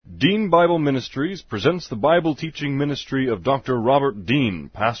Dean Bible Ministries presents the Bible teaching ministry of Dr. Robert Dean,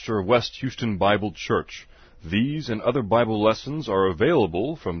 pastor of West Houston Bible Church. These and other Bible lessons are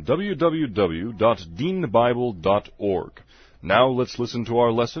available from www.deanbible.org. Now let's listen to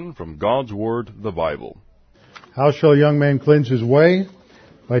our lesson from God's Word, the Bible. How shall a young man cleanse his way?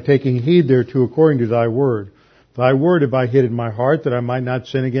 By taking heed thereto according to thy word. Thy word have I hid in my heart, that I might not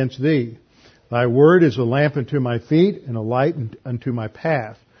sin against thee. Thy word is a lamp unto my feet, and a light unto my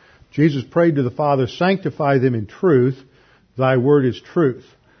path. Jesus prayed to the Father, sanctify them in truth. Thy word is truth.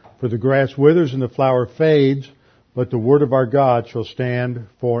 For the grass withers and the flower fades, but the word of our God shall stand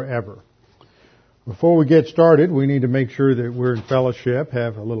forever. Before we get started, we need to make sure that we're in fellowship,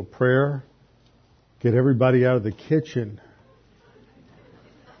 have a little prayer, get everybody out of the kitchen.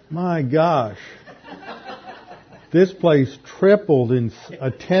 My gosh. This place tripled in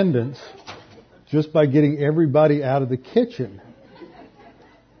attendance just by getting everybody out of the kitchen.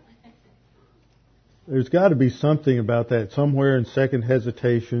 There's got to be something about that somewhere in Second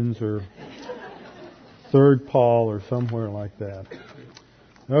Hesitations or Third Paul or somewhere like that.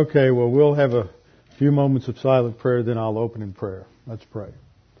 Okay, well, we'll have a few moments of silent prayer, then I'll open in prayer. Let's pray.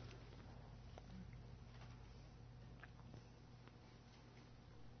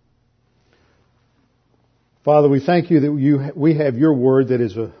 Father, we thank you that we have your word that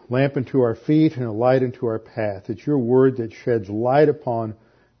is a lamp unto our feet and a light unto our path. It's your word that sheds light upon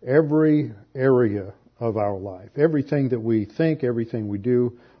every area of our life. Everything that we think, everything we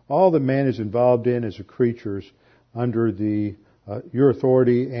do, all that man is involved in as a creature under your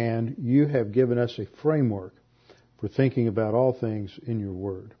authority, and you have given us a framework for thinking about all things in your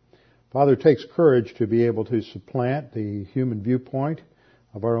word. Father, it takes courage to be able to supplant the human viewpoint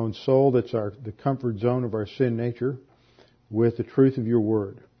of our own soul, that's the comfort zone of our sin nature, with the truth of your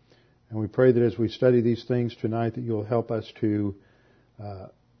word. And we pray that as we study these things tonight, that you'll help us to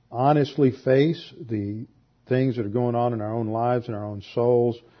honestly face the things that are going on in our own lives and our own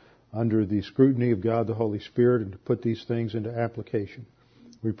souls under the scrutiny of God the Holy Spirit, and to put these things into application.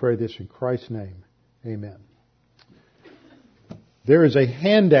 We pray this in Christ's name. Amen. There is a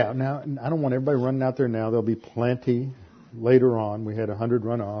handout. Now, I don't want everybody running out there now. There'll be plenty later on. We had 100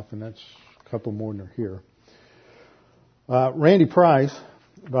 run off, and that's a couple more than are here. Randy Price,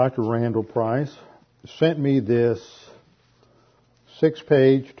 Dr. Randall Price, sent me this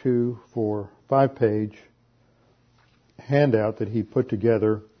 6-page to 5-page handout that he put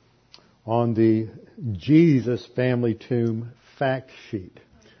together on the Jesus Family Tomb fact sheet.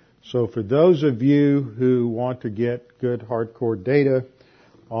 So for those of you who want to get good hardcore data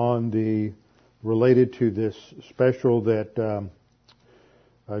on the related to this special that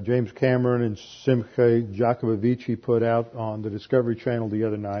James Cameron and Simcha Jacobovici put out on the Discovery Channel the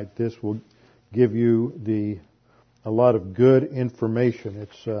other night, this will give you a lot of good information.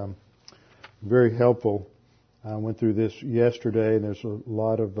 It's very helpful. I went through this yesterday, and there's a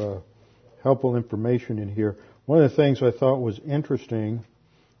lot of helpful information in here. One of the things I thought was interesting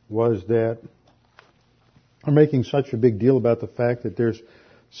was that I'm making such a big deal about the fact that there's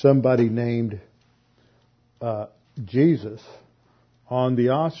somebody named Jesus on the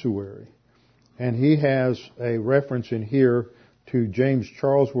ossuary. And he has a reference in here to James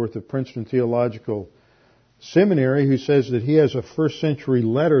Charlesworth of Princeton Theological Seminary, who says that he has a first century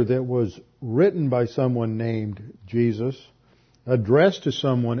letter that was written by someone named Jesus, addressed to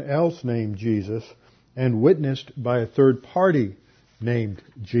someone else named Jesus, and witnessed by a third party named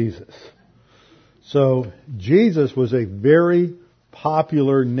Jesus. So Jesus was a very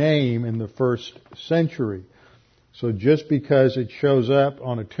popular name in the first century. So just because it shows up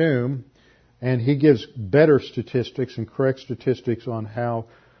on a tomb, and he gives better statistics and correct statistics on how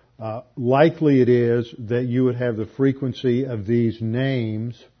likely it is that you would have the frequency of these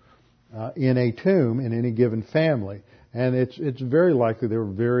names in a tomb in any given family. And it's very likely they were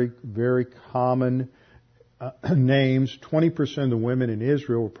very, very common names. 20% of the women in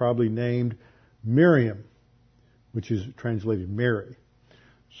Israel were probably named Miriam, which is translated Mary.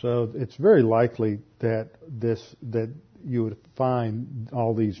 So it's very likely that you would find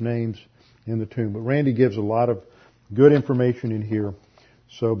all these names in the tomb. But Randy gives a lot of good information in here,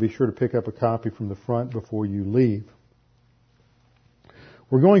 so be sure to pick up a copy from the front before you leave.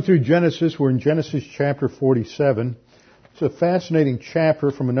 We're going through Genesis. We're in Genesis chapter 47. It's a fascinating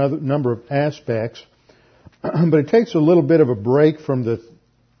chapter from a number of aspects, but it takes a little bit of a break from the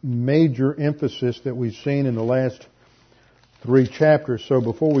major emphasis that we've seen in the last 3 chapters. So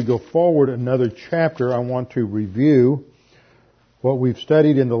before we go forward another chapter, I want to review what we've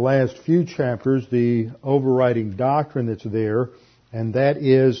studied in the last few chapters, the overriding doctrine that's there, and that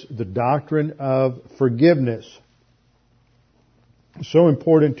is the doctrine of forgiveness. so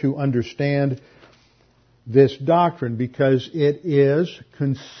important to understand this doctrine because it is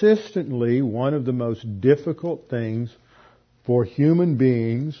consistently one of the most difficult things for human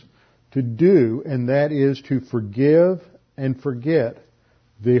beings to do, and that is to forgive and forget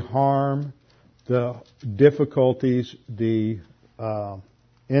the harm, the difficulties, the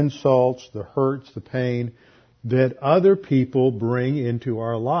insults, the hurts, the pain that other people bring into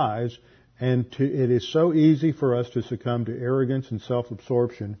our lives. And it is so easy for us to succumb to arrogance and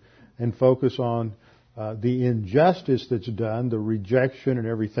self-absorption and focus on the injustice that's done, the rejection and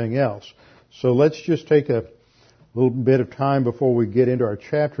everything else. So let's just take a little bit of time before we get into our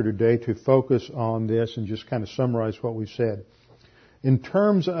chapter today to focus on this and just kind of summarize what we said. In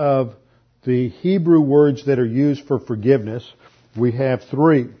terms of the Hebrew words that are used for forgiveness, we have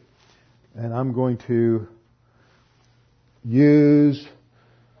three. And I'm going to use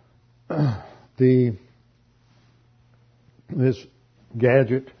this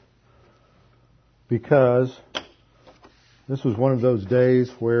gadget because this was one of those days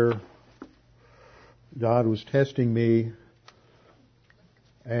where God was testing me,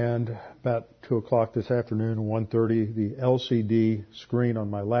 and about 2 o'clock this afternoon, 1:30, the LCD screen on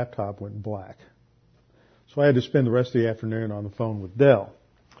my laptop went black. So I had to spend the rest of the afternoon on the phone with Dell.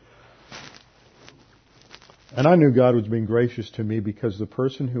 And I knew God was being gracious to me because the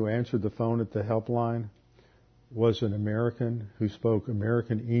person who answered the phone at the helpline was an American who spoke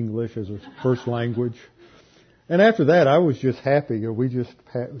American English as a first language. And after that, I was just happy. We just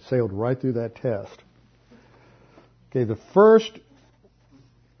sailed right through that test. Okay, the first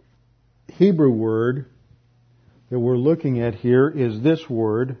Hebrew word that we're looking at here is this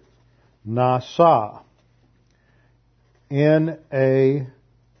word, nasa. N-A-S-A.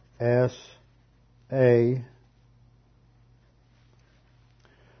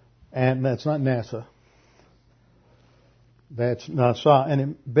 And that's not NASA. That's nasa. And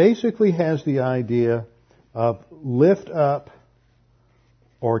it basically has the idea of lift up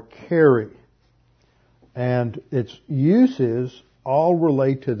or carry. And its uses all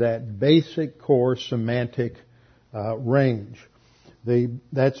relate to that basic core semantic range.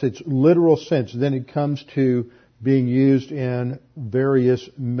 That's its literal sense. Then it comes to being used in various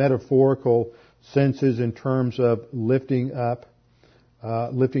metaphorical senses in terms of lifting up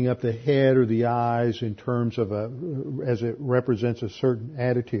the head or the eyes in terms of as it represents a certain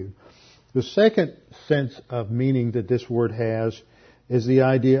attitude. The second sense of meaning that this word has is the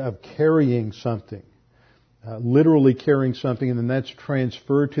idea of carrying something. Literally carrying something, and then that's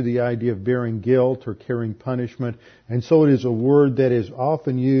transferred to the idea of bearing guilt or carrying punishment. And so it is a word that is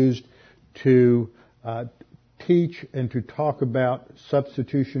often used to teach and to talk about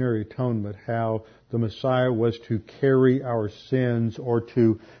substitutionary atonement, how the Messiah was to carry our sins or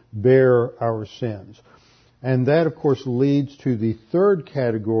to bear our sins. And that, of course, leads to the third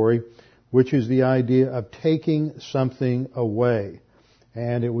category, which is the idea of taking something away.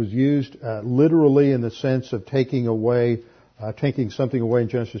 And it was used literally in the sense of taking something away in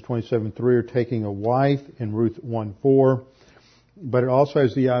Genesis 27:3, or taking a wife in Ruth 1:4. But it also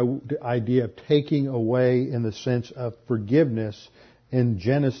has the idea of taking away in the sense of forgiveness in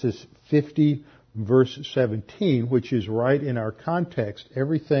Genesis 50, verse 17, which is right in our context.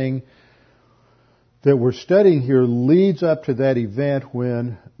 Everything that we're studying here leads up to that event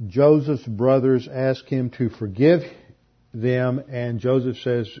when Joseph's brothers ask him to forgive them, and Joseph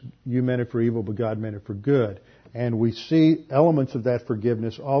says, "You meant it for evil, but God meant it for good." And we see elements of that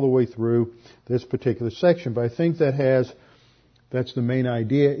forgiveness all the way through this particular section. But I think that's the main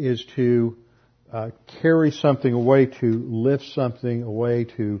idea, is to carry something away, to lift something away,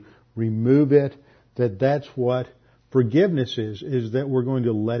 to remove it. That's what forgiveness is that we're going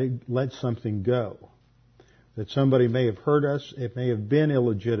to let something go. That somebody may have hurt us, it may have been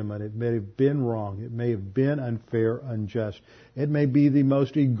illegitimate, it may have been wrong, it may have been unfair, unjust. It may be the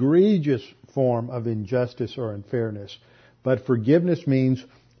most egregious form of injustice or unfairness. But forgiveness means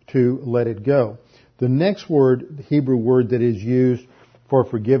to let it go. The next word, the Hebrew word that is used for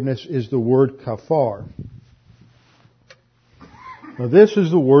forgiveness, is the word kafar. Now this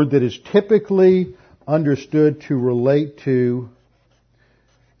is the word that is typically understood to relate to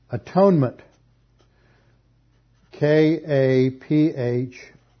atonement. K-A-P-H-A-R.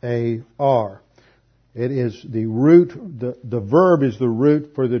 It is the root, the verb is the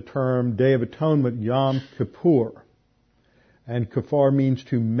root for the term Day of Atonement, Yom Kippur. And kafar means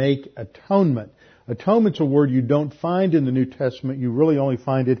to make atonement. Atonement's a word you don't find in the New Testament. You really only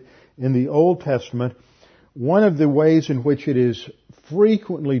find it in the Old Testament. One of the ways in which it is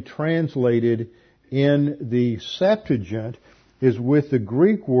frequently translated in the Septuagint is with the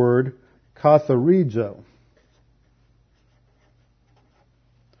Greek word katharizo.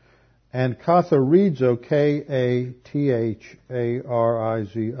 And katharizo, K-A-T-H-A-R-I-Z-O,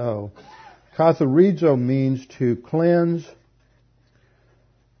 katharizo means to cleanse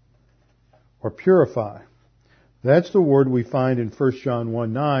or purify. That's the word we find in 1 John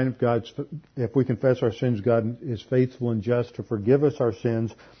 1:9. If we confess our sins, God is faithful and just to forgive us our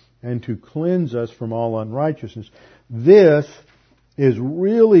sins and to cleanse us from all unrighteousness. This is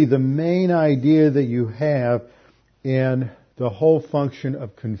really the main idea that you have in the whole function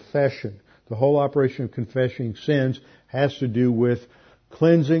of confession. The whole operation of confessing sins has to do with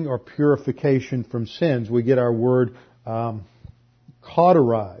cleansing or purification from sins. We get our word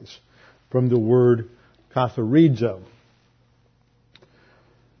cauterize from the word katharizo.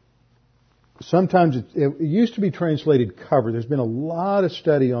 Sometimes it used to be translated cover. There's been a lot of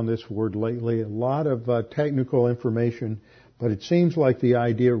study on this word lately, a lot of technical information, but it seems like the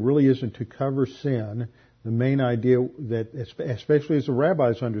idea really isn't to cover sin. The main idea that, especially as the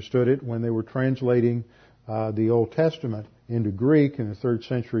rabbis understood it when they were translating the Old Testament into Greek in the 3rd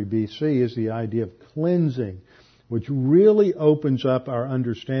century BC, is the idea of cleansing, which really opens up our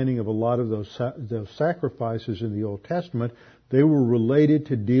understanding of a lot of those sacrifices in the Old Testament. They were related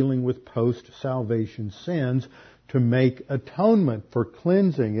to dealing with post-salvation sins to make atonement for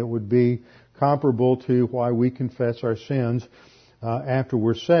cleansing. It would be comparable to why we confess our sins after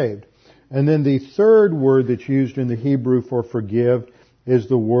we're saved. And then the third word that's used in the Hebrew for forgive is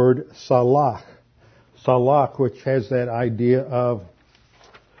the word salach. Salach, which has that idea of,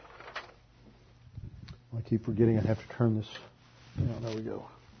 I keep forgetting I have to turn this. Oh, there we go.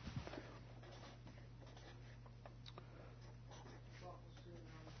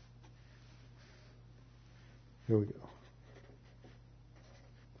 Here we go.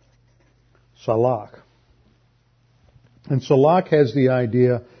 Salach. And salach has the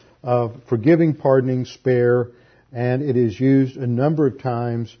idea of forgiving, pardoning, spare, and it is used a number of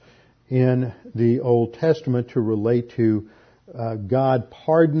times in the Old Testament to relate to God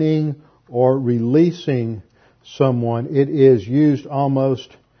pardoning or releasing someone. It is used almost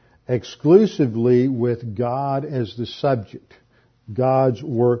exclusively with God as the subject. God's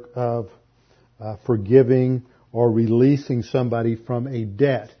work of forgiving or releasing somebody from a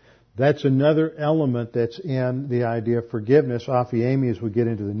debt. That's another element that's in the idea of forgiveness. Aphiemi, as we get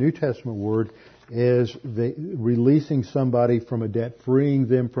into the New Testament word, is releasing somebody from a debt, freeing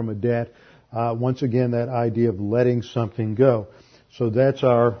them from a debt. Once again, that idea of letting something go. So that's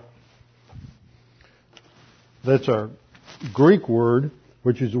our Greek word,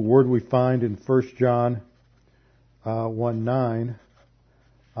 which is a word we find in 1 John 1:9.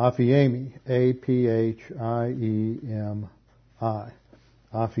 Aphiemi, A-P-H-I-E-M-I.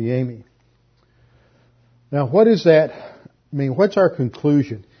 Aphiemi. Now, what does that mean? What's our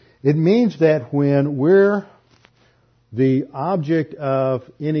conclusion? It means that when we're the object of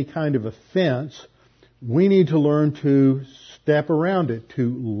any kind of offense, we need to learn to step around it,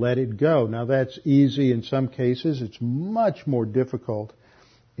 to let it go. Now, that's easy in some cases. It's much more difficult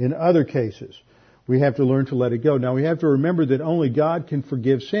in other cases. We have to learn to let it go. Now, we have to remember that only God can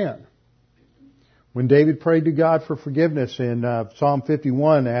forgive sin. When David prayed to God for forgiveness in Psalm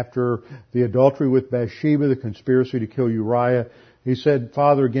 51 after the adultery with Bathsheba, the conspiracy to kill Uriah, he said,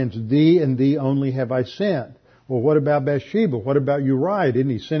 Father, against thee and thee only have I sinned. Well, what about Bathsheba? What about Uriah?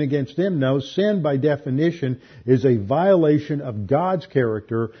 Didn't he sin against them? No, sin by definition is a violation of God's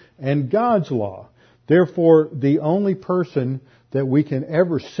character and God's law. Therefore, the only person that we can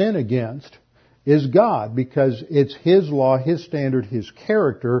ever sin against is God, because it's His law, His standard, His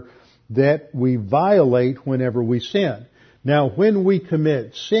character that we violate whenever we sin. Now, when we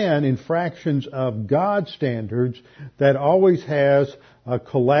commit sin, infractions of God's standards, that always has a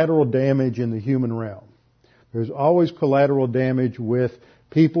collateral damage in the human realm. There's always collateral damage with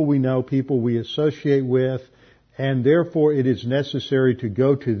people we know, people we associate with, and therefore it is necessary to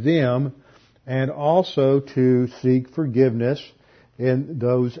go to them and also to seek forgiveness in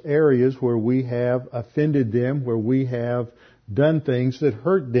those areas where we have offended them, where we have done things that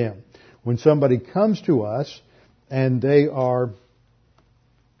hurt them. When somebody comes to us and they are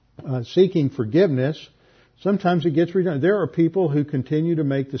seeking forgiveness, sometimes it gets redundant. There are people who continue to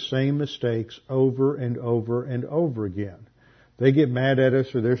make the same mistakes over and over and over again. They get mad at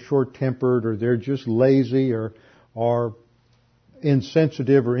us, or they're short-tempered, or they're just lazy, or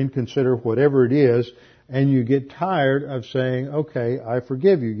insensitive or inconsiderate, whatever it is, and you get tired of saying, okay, I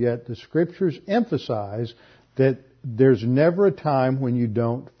forgive you. Yet the Scriptures emphasize that there's never a time when you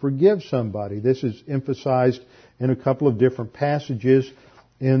don't forgive somebody. This is emphasized in a couple of different passages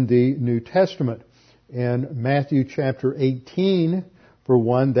in the New Testament. In Matthew chapter 18, for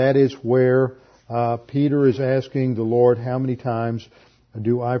one, that is where Peter is asking the Lord how many times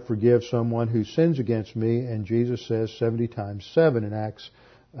do I forgive someone who sins against me? And Jesus says 70 times 7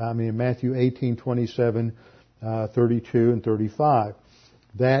 in Matthew 18:27, 32 and 35.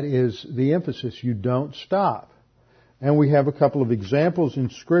 That is the emphasis. You don't stop. And we have a couple of examples in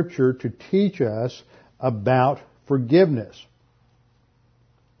Scripture to teach us about forgiveness.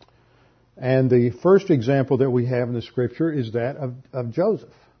 And the first example that we have in the Scripture is that of Joseph.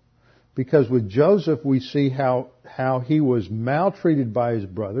 Because with Joseph we see how he was maltreated by his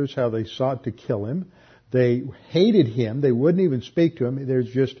brothers, how they sought to kill him. They hated him. They wouldn't even speak to him.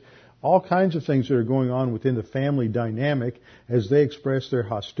 There's just all kinds of things that are going on within the family dynamic as they express their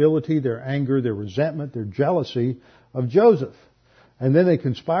hostility, their anger, their resentment, their jealousy of Joseph. And then they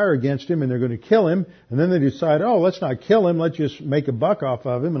conspire against him and they're going to kill him. And then they decide, let's not kill him. Let's just make a buck off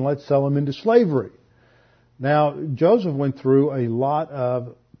of him and let's sell him into slavery. Now, Joseph went through a lot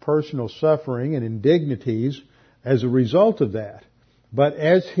of personal suffering and indignities as a result of that. But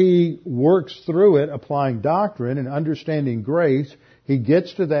as he works through it, applying doctrine and understanding grace, he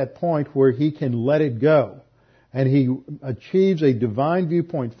gets to that point where he can let it go. And he achieves a divine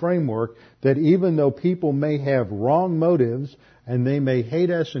viewpoint framework that even though people may have wrong motives and they may hate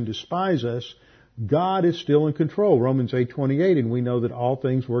us and despise us, God is still in control. Romans 8:28, and we know that all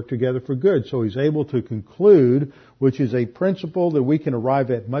things work together for good. So he's able to conclude, which is a principle that we can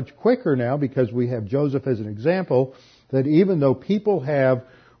arrive at much quicker now because we have Joseph as an example, that even though people have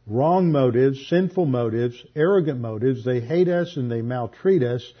wrong motives, sinful motives, arrogant motives, they hate us and they maltreat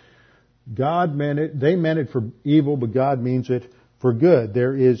us, they meant it for evil, but God means it for good.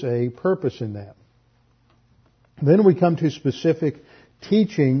 There is a purpose in that. Then we come to specific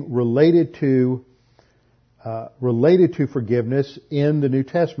teaching related to forgiveness in the New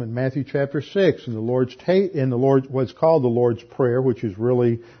Testament. Matthew chapter 6, in what's called the Lord's Prayer, which is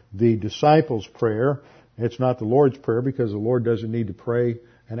really the disciples' prayer. It's not the Lord's Prayer because the Lord doesn't need to pray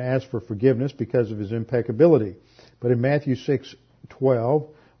and ask for forgiveness because of His impeccability. But in Matthew 6:12,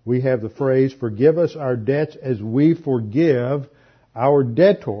 we have the phrase, "Forgive us our debts as we forgive our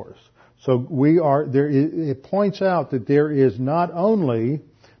debtors." So it points out that there is not only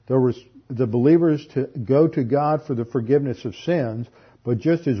the believers to go to God for the forgiveness of sins, but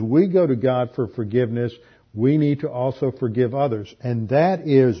just as we go to God for forgiveness, we need to also forgive others. And that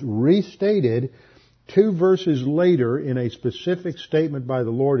is restated 2 verses later in a specific statement by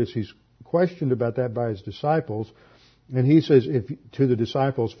the Lord as He's questioned about that by His disciples. And He says to the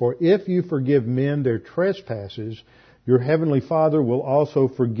disciples, "For if you forgive men their trespasses, your heavenly Father will also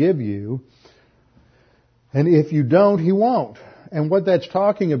forgive you. And if you don't, He won't." And what that's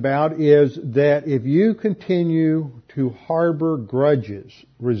talking about is that if you continue to harbor grudges,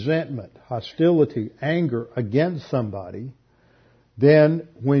 resentment, hostility, anger against somebody, then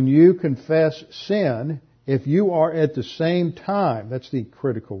when you confess sin, if you are at the same time, that's the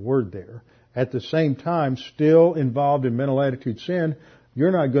critical word there, at the same time still involved in mental attitude sin,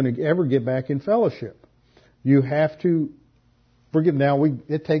 you're not going to ever get back in fellowship. You have to forgive. Now,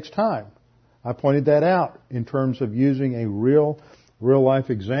 it takes time. I pointed that out in terms of using a real life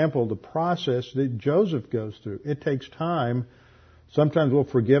example, the process that Joseph goes through. It takes time. Sometimes we'll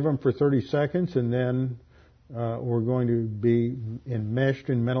forgive him for 30 seconds and then we're going to be enmeshed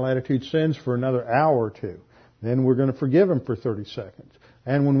in mental attitude sins for another hour or two. Then we're going to forgive him for 30 seconds.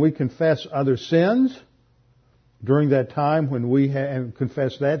 And when we confess other sins, during that time when we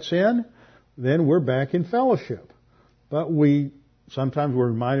confess that sin, then we're back in fellowship. But sometimes we're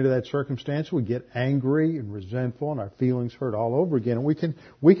reminded of that circumstance, we get angry and resentful and our feelings hurt all over again. And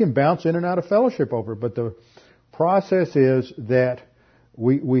we can bounce in and out of fellowship over it. But the process is that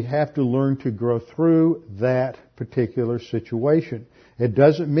we have to learn to grow through that particular situation. It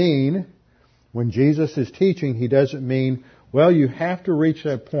doesn't mean, when Jesus is teaching, He doesn't mean, well, you have to reach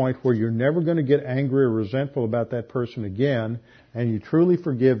that point where you're never going to get angry or resentful about that person again, and you truly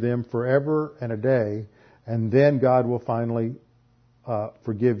forgive them forever and a day, and then God will finally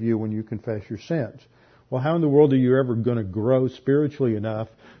forgive you when you confess your sins. Well, how in the world are you ever going to grow spiritually enough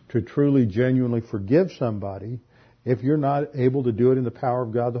to truly, genuinely forgive somebody if you're not able to do it in the power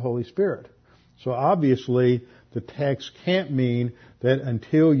of God the Holy Spirit? So obviously, the text can't mean that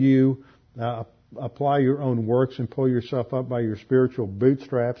until you apply your own works and pull yourself up by your spiritual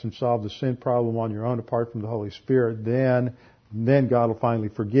bootstraps and solve the sin problem on your own apart from the Holy Spirit, then God will finally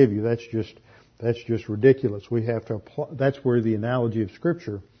forgive you. That's just ridiculous. We have to apply. That's where the analogy of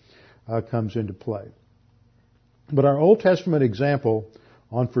Scripture comes into play. But our Old Testament example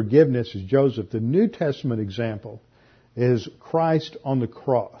on forgiveness is Joseph. The New Testament example is Christ on the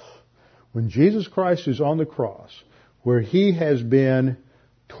cross. When Jesus Christ is on the cross, where He has been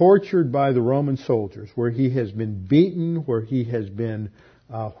tortured by the Roman soldiers, where he has been beaten, where he has been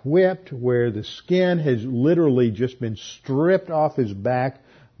whipped, where the skin has literally just been stripped off his back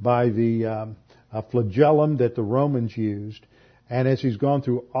by the flagellum that the Romans used. And as he's gone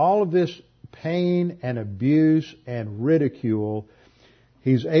through all of this pain and abuse and ridicule,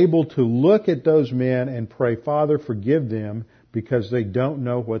 he's able to look at those men and pray, Father, forgive them because they don't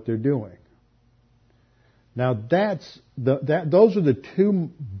know what they're doing. Now those are the two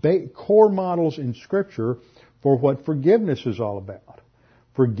core models in Scripture for what forgiveness is all about.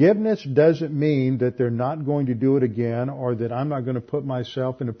 Forgiveness doesn't mean that they're not going to do it again or that I'm not going to put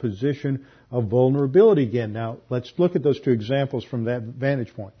myself in a position of vulnerability again. Now, let's look at those two examples from that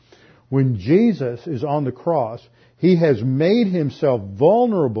vantage point. When Jesus is on the cross, He has made Himself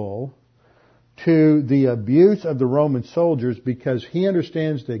vulnerable to the abuse of the Roman soldiers because He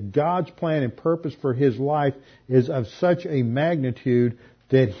understands that God's plan and purpose for His life is of such a magnitude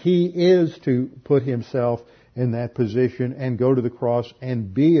that He is to put Himself in that position and go to the cross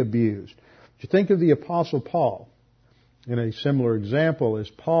and be abused. You think of the Apostle Paul in a similar example, as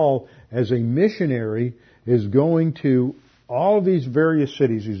Paul, as a missionary, is going to all of these various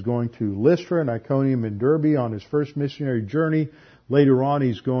cities. He's going to Lystra and Iconium and Derbe on his first missionary journey. Later on,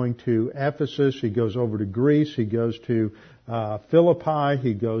 he's going to Ephesus. He goes over to Greece. He goes to Philippi.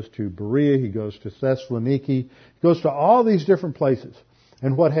 He goes to Berea. He goes to Thessaloniki. He goes to all these different places.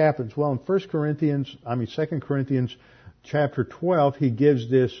 And what happens? Well, in 2 Corinthians chapter 12, he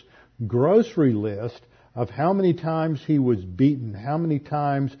gives this grocery list of how many times he was beaten, how many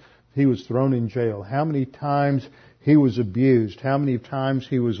times he was thrown in jail, how many times he was abused, how many times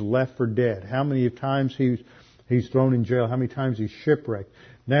he was left for dead, how many times he's thrown in jail, how many times he's shipwrecked.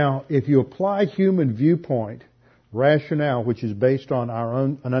 Now, if you apply human viewpoint rationale, which is based on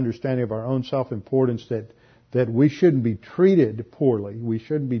an understanding of our own self-importance, that we shouldn't be treated poorly, we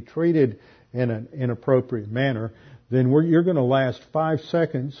shouldn't be treated in an inappropriate manner, then you're going to last 5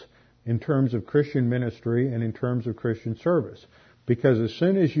 seconds in terms of Christian ministry and in terms of Christian service. Because as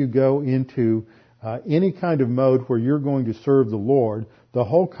soon as you go into any kind of mode where you're going to serve the Lord, the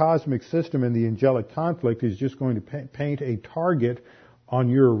whole cosmic system and the angelic conflict is just going to paint a target on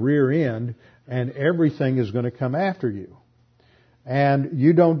your rear end, and everything is going to come after you. And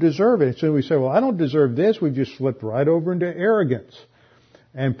you don't deserve it. So we say, well, I don't deserve this. We've just slipped right over into arrogance.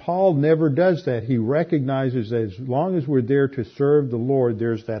 And Paul never does that. He recognizes that as long as we're there to serve the Lord,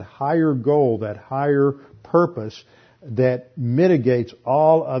 there's that higher goal, that higher purpose that mitigates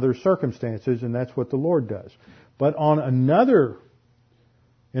all other circumstances, and that's what the Lord does. But in another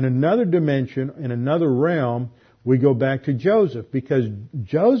dimension, in another realm, we go back to Joseph, because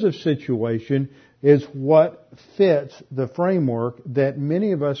Joseph's situation is what fits the framework that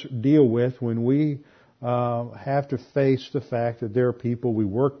many of us deal with when we have to face the fact that there are people we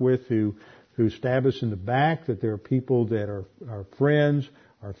work with who stab us in the back, that there are people that are our friends,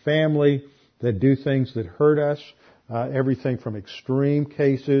 our family, that do things that hurt us, everything from extreme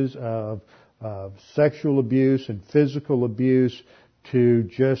cases of sexual abuse and physical abuse to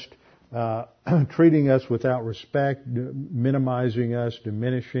just treating us without respect, minimizing us,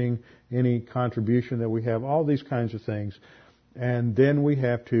 diminishing any contribution that we have, all these kinds of things. And then we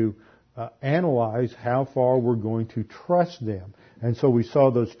have to analyze how far we're going to trust them. And so we saw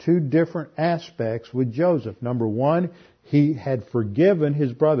those two different aspects with Joseph. Number one, he had forgiven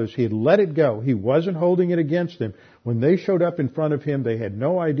his brothers. He had let it go. He wasn't holding it against them. When they showed up in front of him, they had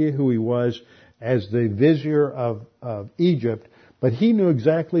no idea who he was as the vizier of Egypt, but he knew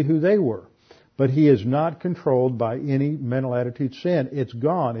exactly who they were. But he is not controlled by any mental attitude sin. It's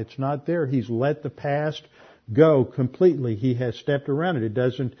gone. It's not there. He's let the past go completely. He has stepped around it.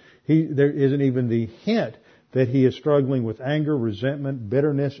 There isn't even the hint that he is struggling with anger, resentment,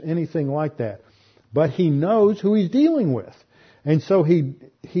 bitterness, anything like that. But he knows who he's dealing with. And so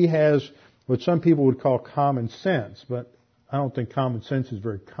he has what some people would call common sense, but I don't think common sense is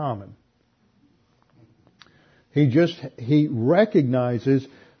very common. He recognizes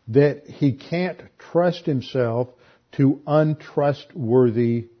that he can't trust himself to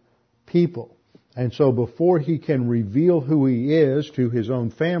untrustworthy people. And so before he can reveal who he is to his own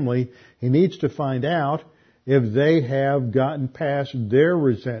family, he needs to find out if they have gotten past their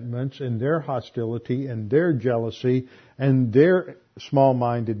resentments and their hostility and their jealousy and their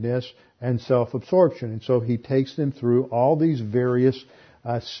small-mindedness and self-absorption. And so he takes them through all these various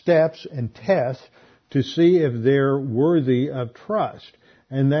steps and tests to see if they're worthy of trust.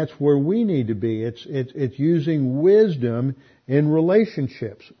 And that's where we need to be. It's using wisdom in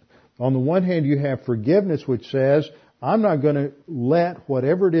relationships. On the one hand, you have forgiveness, which says, I'm not going to let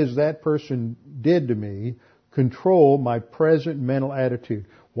whatever it is that person did to me control my present mental attitude.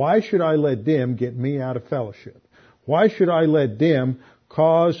 Why should I let them get me out of fellowship? Why should I let them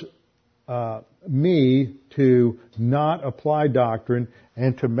cause me to not apply doctrine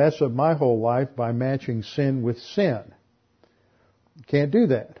and to mess up my whole life by matching sin with sin? Can't do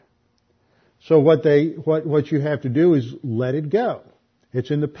that. So what you have to do is let it go. It's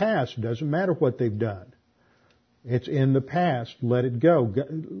in the past. It doesn't matter what they've done. It's in the past. Let it go.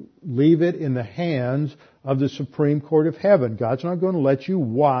 Leave it in the hands of the Supreme Court of Heaven. God's not going to let you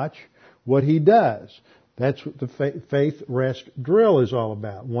watch what He does. That's what the faith rest drill is all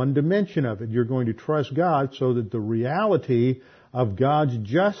about. One dimension of it. You're going to trust God so that the reality of God's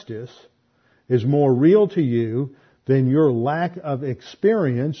justice is more real to you than your lack of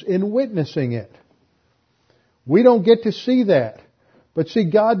experience in witnessing it. We don't get to see that. But see,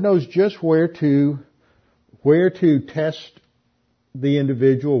 God knows just where to test the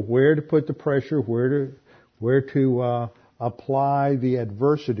individual, where to put the pressure, where to apply the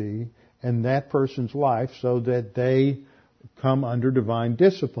adversity in that person's life so that they come under divine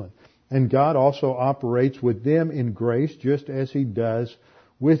discipline. And God also operates with them in grace just as He does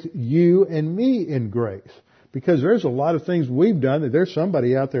with you and me in grace. Because there's a lot of things we've done that there's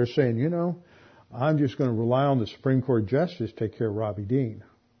somebody out there saying, you know, I'm just going to rely on the Supreme Court Justice to take care of Robbie Dean.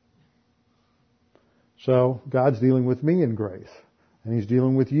 So God's dealing with me in grace. And He's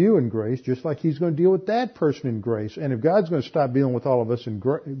dealing with you in grace just like He's going to deal with that person in grace. And if God's going to stop dealing with all of us in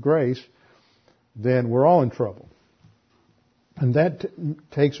grace, then we're all in trouble. And that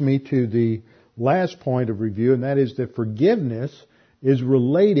takes me to the last point of review, and that is that forgiveness is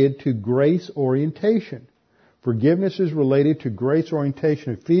related to grace orientation. Forgiveness is related to grace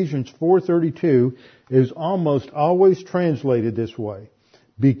orientation. Ephesians 4:32 is almost always translated this way.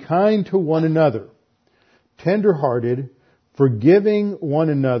 Be kind to one another, tender-hearted, forgiving one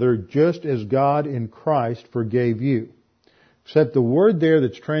another just as God in Christ forgave you. Except the word there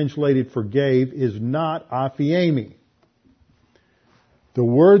that's translated forgave is not aphiemi. The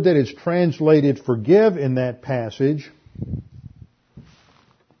word that is translated forgive in that passage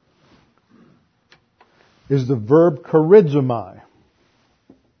is the verb charizomai.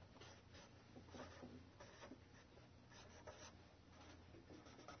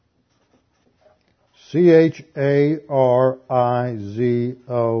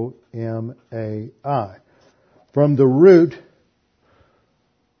 charizomai. From the root,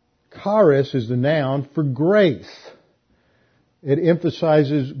 charis is the noun for grace. It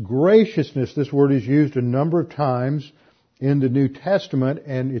emphasizes graciousness. This word is used a number of times in the New Testament,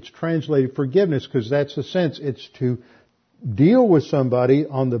 and it's translated forgiveness because that's the sense. It's to deal with somebody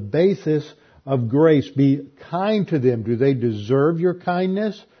on the basis of grace. Be kind to them. Do they deserve your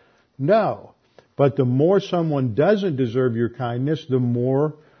kindness? No. But the more someone doesn't deserve your kindness, the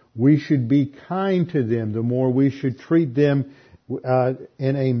more we should be kind to them. The more we should treat them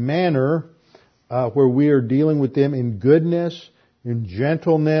in a manner where we are dealing with them in goodness, in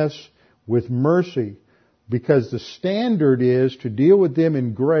gentleness, with mercy. Because the standard is to deal with them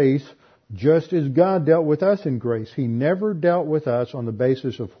in grace just as God dealt with us in grace. He never dealt with us on the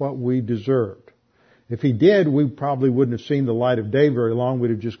basis of what we deserved. If He did, we probably wouldn't have seen the light of day very long.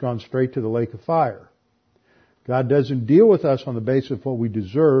 We'd have just gone straight to the lake of fire. God doesn't deal with us on the basis of what we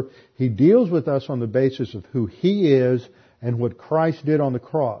deserve. He deals with us on the basis of who He is and what Christ did on the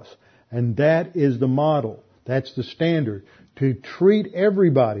cross. And that is the model. That's the standard. To treat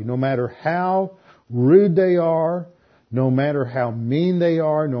everybody, no matter how rude they are, no matter how mean they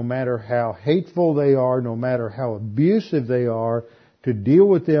are, no matter how hateful they are, no matter how abusive they are, to deal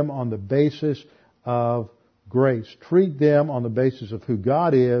with them on the basis of grace. Treat them on the basis of who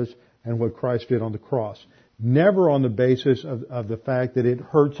God is and what Christ did on the cross. Never on the basis of the fact that it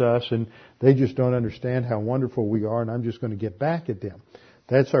hurts us and they just don't understand how wonderful we are and I'm just going to get back at them.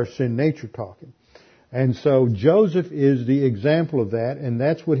 That's our sin nature talking. And so Joseph is the example of that, and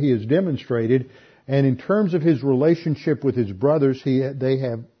that's what he has demonstrated. And in terms of his relationship with his brothers, they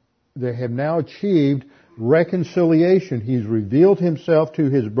have now achieved reconciliation. He's revealed himself to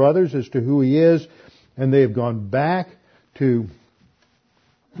his brothers as to who he is, and they have gone back to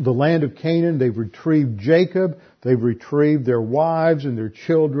the land of Canaan. They've retrieved Jacob. They've retrieved their wives and their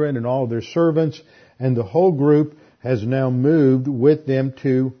children and all of their servants, and the whole group has now moved with them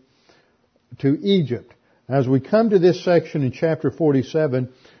to Egypt. As we come to this section in chapter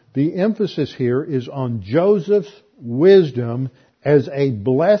 47, the emphasis here is on Joseph's wisdom as a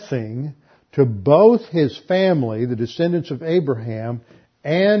blessing to both his family, the descendants of Abraham,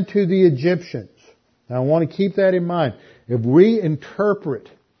 and to the Egyptians. Now I want to keep that in mind. If we interpret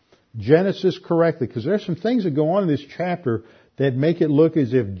Genesis correctly, because there's some things that go on in this chapter that make it look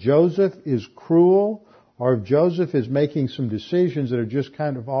as if Joseph is cruel or if Joseph is making some decisions that are just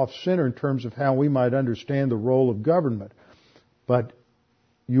kind of off-center in terms of how we might understand the role of government. But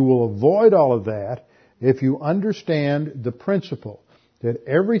you will avoid all of that if you understand the principle that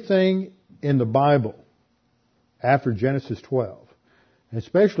everything in the Bible after Genesis 12,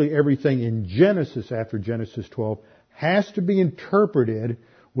 especially everything in Genesis after Genesis 12, has to be interpreted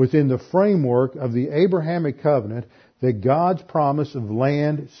within the framework of the Abrahamic covenant, that God's promise of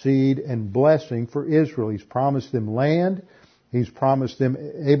land, seed, and blessing for Israel. He's promised them land. He's promised them,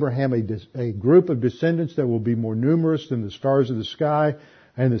 Abraham, a group of descendants that will be more numerous than the stars of the sky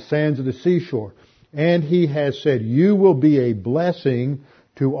and the sands of the seashore. And He has said, you will be a blessing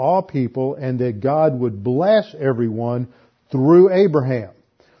to all people, and that God would bless everyone through Abraham.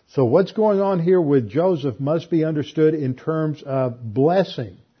 So what's going on here with Joseph must be understood in terms of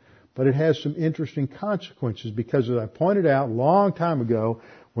blessing. But it has some interesting consequences because, as I pointed out a long time ago,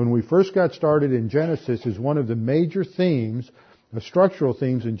 when we first got started in Genesis, is one of the major themes, the structural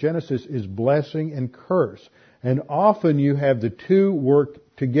themes in Genesis, is blessing and curse. And often you have the two work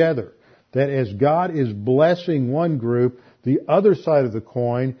together. That as God is blessing one group, the other side of the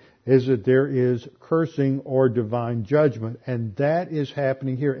coin is that there is cursing or divine judgment. And that is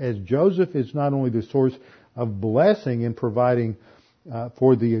happening here, as Joseph is not only the source of blessing in providing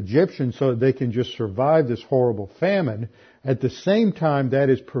for the Egyptians so that they can just survive this horrible famine, at the same time that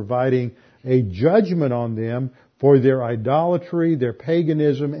is providing a judgment on them for their idolatry, their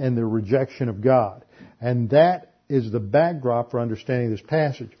paganism, and their rejection of God. And that is the backdrop for understanding this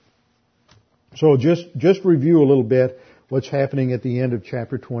passage. So just review a little bit what's happening at the end of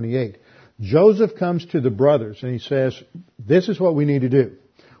chapter 28. Joseph comes to the brothers and he says, this is what we need to do.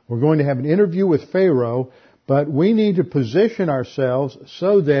 We're going to have an interview with Pharaoh, but we need to position ourselves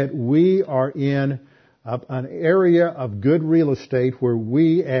so that we are in an area of good real estate where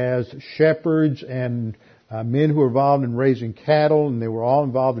we as shepherds and men who are involved in raising cattle, and they were all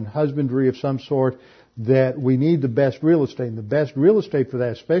involved in husbandry of some sort, that we need the best real estate. And the best real estate for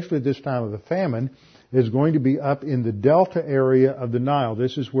that, especially at this time of the famine, is going to be up in the delta area of the Nile.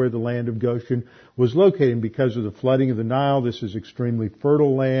 This is where the land of Goshen was located. And because of the flooding of the Nile, this is extremely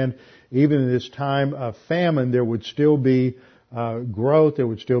fertile land. Even in this time of famine, there would still be growth, there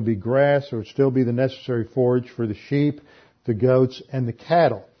would still be grass, there would still be the necessary forage for the sheep, the goats, and the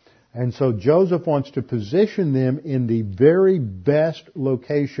cattle. And so Joseph wants to position them in the very best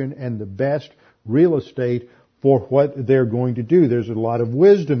location and the best real estate for what they're going to do. There's a lot of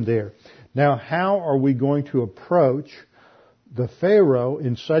wisdom there. Now, how are we going to approach the Pharaoh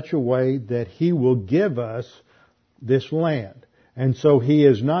in such a way that he will give us this land? And so he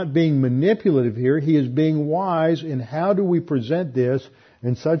is not being manipulative here. He is being wise in how do we present this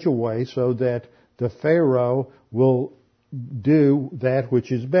in such a way so that the Pharaoh will do that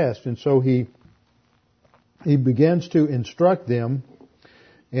which is best. And so he begins to instruct them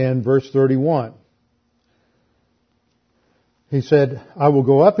in verse 31. He said, I will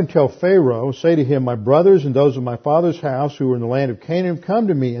go up and tell Pharaoh, say to him, my brothers and those of my father's house who are in the land of Canaan have come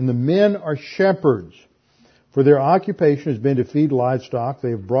to me, and the men are shepherds. For their occupation has been to feed livestock.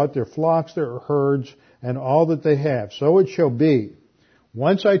 They have brought their flocks, their herds, and all that they have. So it shall be.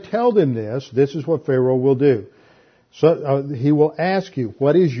 Once I tell them this is what Pharaoh will do. So he will ask you,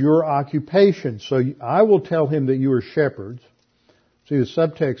 what is your occupation? So I will tell him that you are shepherds. See, the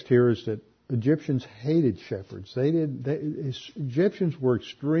subtext here is that Egyptians hated shepherds. Egyptians were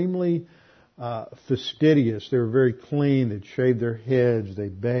extremely fastidious. They were very clean. They'd shave their heads. They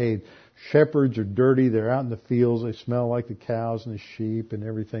bathed. Shepherds are dirty. They're out in the fields. They smell like the cows and the sheep and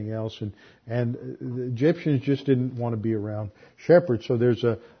everything else. And the Egyptians just didn't want to be around shepherds. So there's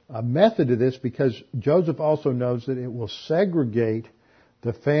a method to this, because Joseph also knows that it will segregate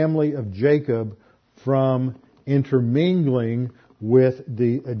the family of Jacob from intermingling with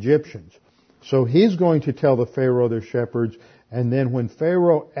the Egyptians. So he's going to tell the Pharaoh they're shepherds, and then when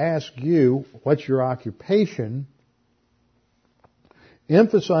Pharaoh asks you, what's your occupation,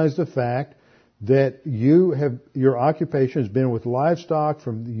 emphasize the fact that your occupation has been with livestock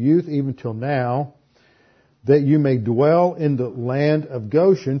from youth even till now, that you may dwell in the land of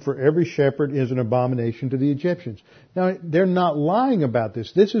Goshen, for every shepherd is an abomination to the Egyptians. Now, they're not lying about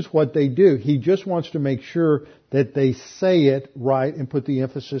this. This is what they do. He just wants to make sure that they say it right and put the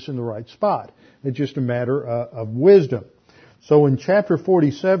emphasis in the right spot. It's just a matter of wisdom. So in chapter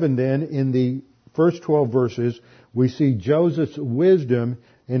 47 then, in the first 12 verses, we see Joseph's wisdom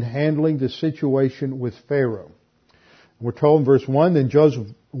in handling the situation with Pharaoh. We're told in verse 1, then Joseph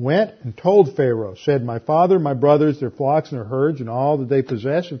went and told Pharaoh, said, my father, my brothers, their flocks and their herds, and all that they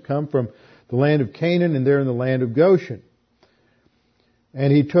possess have come from the land of Canaan, and they're in the land of Goshen.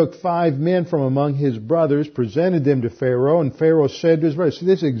 And he took 5 men from among his brothers, presented them to Pharaoh, and Pharaoh said to his brothers, see,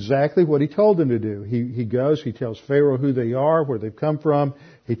 this is exactly what he told them to do. He goes, he tells Pharaoh who they are, where they've come from.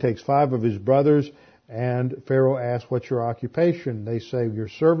 He takes 5 of his brothers, and Pharaoh asks, what's your occupation? They say, your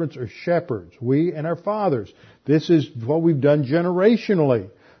servants are shepherds, we and our fathers. This is what we've done generationally.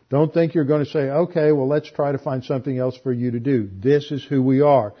 Don't think you're going to say, okay, well, let's try to find something else for you to do. This is who we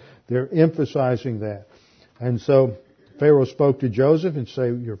are. They're emphasizing that. And so Pharaoh spoke to Joseph and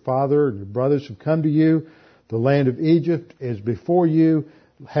said, your father and your brothers have come to you. The land of Egypt is before you.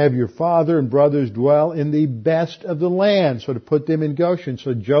 Have your father and brothers dwell in the best of the land. So to put them in Goshen.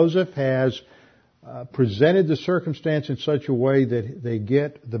 So Joseph has presented the circumstance in such a way that they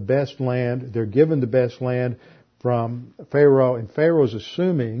get the best land. They're given the best land from Pharaoh. And Pharaoh's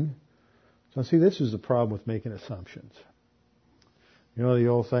assuming. So see, this is the problem with making assumptions. You know the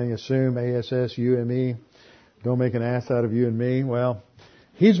old saying, assume, A-S-S-U-M-E. Don't make an ass out of you and me. Well,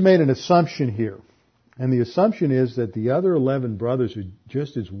 he's made an assumption here. And the assumption is that the other 11 brothers are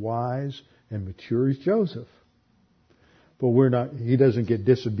just as wise and mature as Joseph. But he doesn't get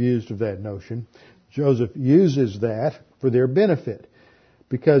disabused of that notion. Joseph uses that for their benefit.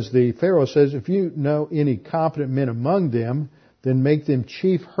 Because the Pharaoh says, if you know any competent men among them, then make them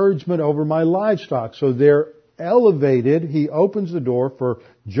chief herdsmen over my livestock. So they're elevated. He opens the door for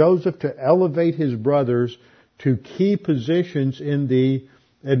Joseph to elevate his brothers to key positions in the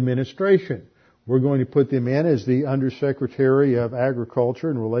administration. We're going to put them in as the Undersecretary of Agriculture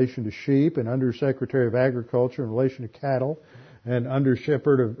in relation to sheep, and Undersecretary of Agriculture in relation to cattle, and Under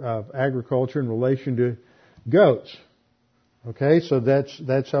Shepherd of Agriculture in relation to goats. Okay, so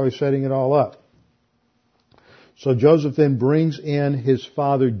that's how he's setting it all up. So Joseph then brings in his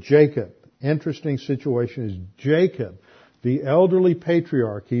father Jacob. Interesting situation is Jacob, the elderly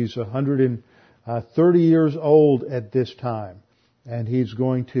patriarch. He's 130 years old at this time. And he's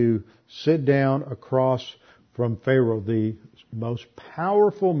going to sit down across from Pharaoh. The most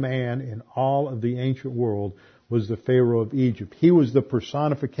powerful man in all of the ancient world was the Pharaoh of Egypt. He was the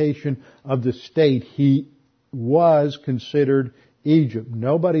personification of the state. He was considered Egypt.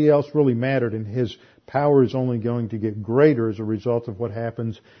 Nobody else really mattered, and his power is only going to get greater as a result of what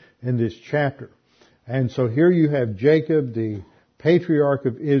happens in this chapter. And so here you have Jacob, the patriarch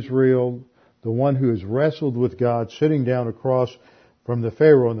of Israel, the one who has wrestled with God, sitting down across from the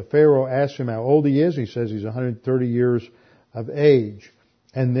Pharaoh. And the Pharaoh asks him how old he is. He says he's 130 years of age.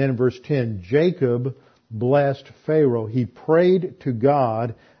 And then in verse 10, Jacob blessed Pharaoh. He prayed to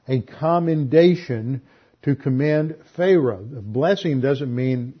God a commendation to commend Pharaoh. The blessing doesn't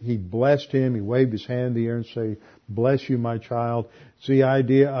mean he blessed him, he waved his hand in the air and say, bless you, my child. It's the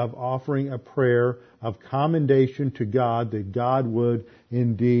idea of offering a prayer of commendation to God, that God would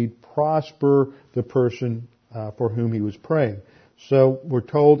indeed prosper the person for whom he was praying. So we're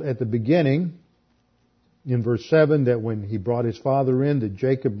told at the beginning, in verse 7, that when he brought his father in, that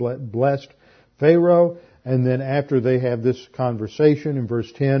Jacob blessed Pharaoh. And then after they have this conversation, in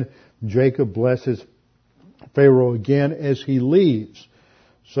verse 10, Jacob blesses Pharaoh again as he leaves.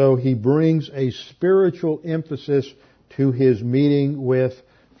 So he brings a spiritual emphasis to his meeting with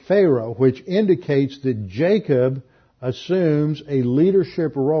Pharaoh, which indicates that Jacob assumes a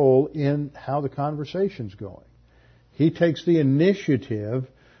leadership role in how the conversation's going. He takes the initiative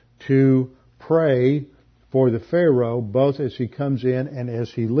to pray for the Pharaoh, both as he comes in and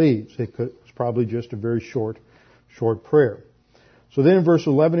as he leaves. It's probably just a very short prayer. So then in verse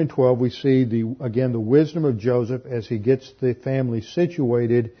 11 and 12 we see the wisdom of Joseph as he gets the family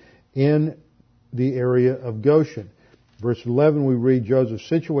situated in the area of Goshen. Verse 11 we read, Joseph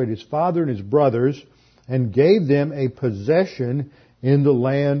situated his father and his brothers and gave them a possession in the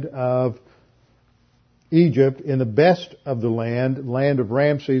land of Egypt, in the best of the land of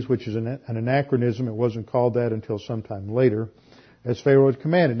Ramses, which is an anachronism. It wasn't called that until sometime later, as Pharaoh had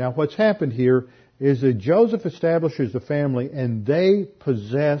commanded. Now what's happened here is that Joseph establishes the family and they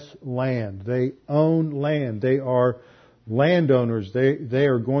possess land. They own land. They are landowners. They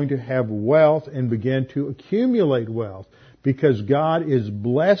are going to have wealth and begin to accumulate wealth because God is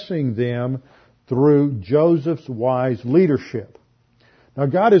blessing them through Joseph's wise leadership. Now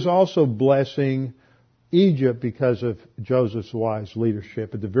God is also blessing Egypt because of Joseph's wise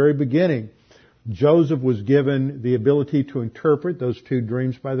leadership. At the very beginning, Joseph was given the ability to interpret those 2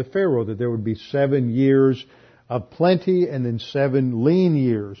 dreams by the Pharaoh, that there would be 7 years of plenty and then 7 lean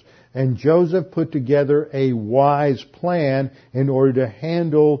years. And Joseph put together a wise plan in order to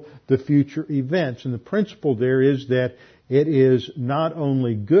handle the future events. And the principle there is that it is not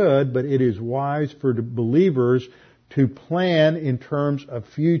only good, but it is wise for the believers to plan in terms of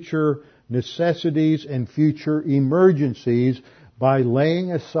future necessities and future emergencies by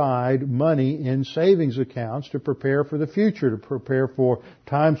laying aside money in savings accounts to prepare for the future, to prepare for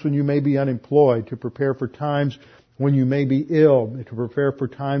times when you may be unemployed, to prepare for times when you may be ill, to prepare for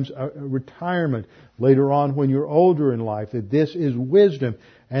times of retirement later on when you're older in life. That this is wisdom,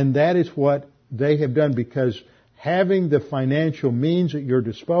 and that is what they have done, because having the financial means at your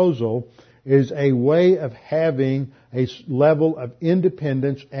disposal is a way of having a level of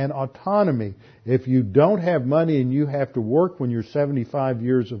independence and autonomy. If you don't have money and you have to work when you're 75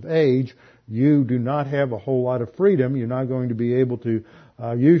 years of age, you do not have a whole lot of freedom. You're not going to be able to,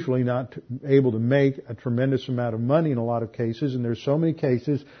 usually not able to make a tremendous amount of money in a lot of cases. And there's so many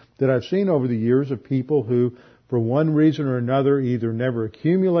cases that I've seen over the years of people who, for one reason or another, either never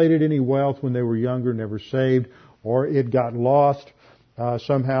accumulated any wealth when they were younger, never saved, or it got lost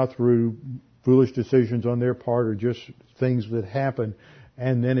somehow through foolish decisions on their part or just things that happen.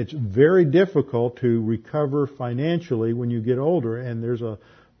 And then it's very difficult to recover financially when you get older. And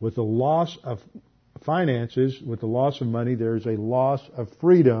with the loss of finances, with the loss of money, there's a loss of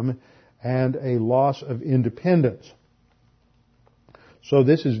freedom and a loss of independence. So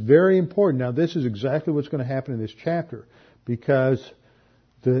this is very important. Now, this is exactly what's going to happen in this chapter, because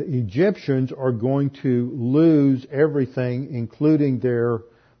the Egyptians are going to lose everything, including their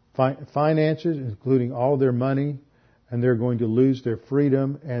finances, including all their money, and they're going to lose their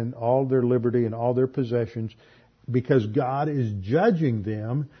freedom and all their liberty and all their possessions, because God is judging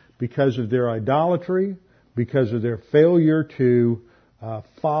them because of their idolatry, because of their failure to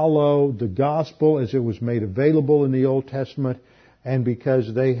follow the gospel as it was made available in the Old Testament, and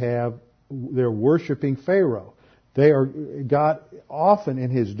because they're worshiping Pharaoh. God often in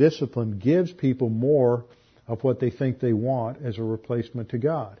His discipline gives people more of what they think they want as a replacement to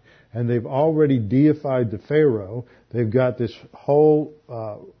God. And they've already deified the Pharaoh. They've got this whole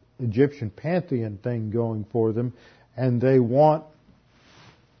Egyptian pantheon thing going for them, and they want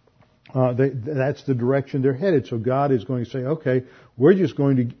that's the direction they're headed. So God is going to say, okay, I'm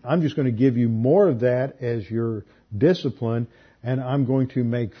just going to give you more of that as your discipline, and I'm going to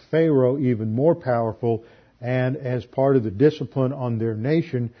make Pharaoh even more powerful. And as part of the discipline on their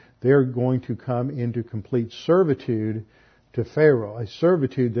nation, they're going to come into complete servitude to Pharaoh, a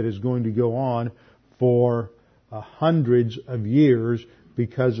servitude that is going to go on for hundreds of years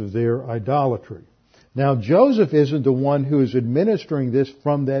because of their idolatry. Now, Joseph isn't the one who is administering this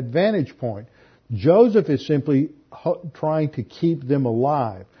from that vantage point. Joseph is simply trying to keep them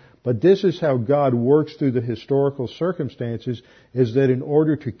alive. But this is how God works through the historical circumstances, is that in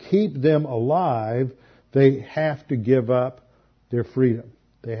order to keep them alive, they have to give up their freedom.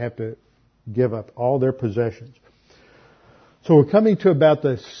 They have to give up all their possessions. So we're coming to about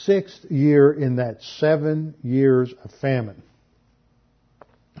the 6th year in that 7 years of famine.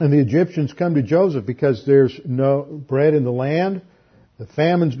 And the Egyptians come to Joseph because there's no bread in the land. The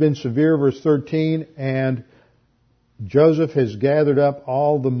famine's been severe, verse 13, and Joseph has gathered up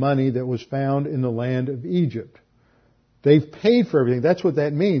all the money that was found in the land of Egypt. They've paid for everything. That's what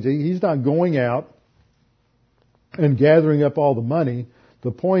that means. He's not going out and gathering up all the money.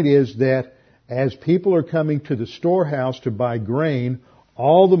 The point is that as people are coming to the storehouse to buy grain,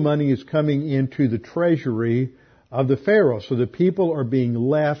 all the money is coming into the treasury of the Pharaoh. So the people are being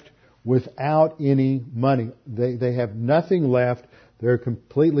left without any money. They have nothing left. They're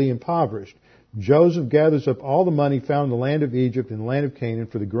completely impoverished. Joseph gathers up all the money found in the land of Egypt and the land of Canaan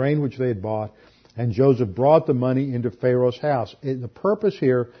for the grain which they had bought, and Joseph brought the money into Pharaoh's house. The purpose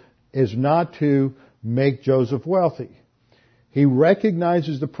here is not to make Joseph wealthy. He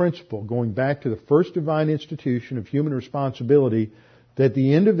recognizes the principle, going back to the first divine institution of human responsibility, that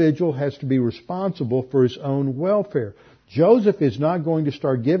the individual has to be responsible for his own welfare. Joseph is not going to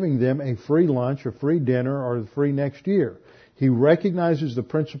start giving them a free lunch, a free dinner, or the free next year. He recognizes the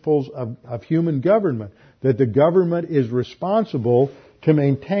principles of human government, that the government is responsible to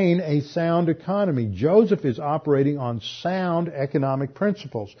maintain a sound economy. Joseph is operating on sound economic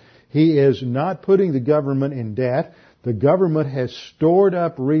principles. He is not putting the government in debt. The government has stored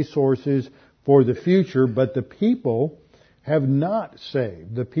up resources for the future, but the people have not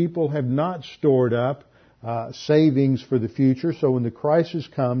saved. The people have not stored up savings for the future. So when the crisis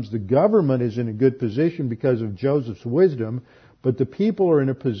comes, the government is in a good position because of Joseph's wisdom, but the people are in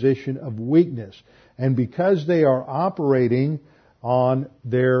a position of weakness. And because they are operating on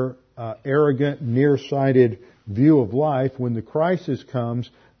their arrogant, nearsighted view of life, when the crisis comes,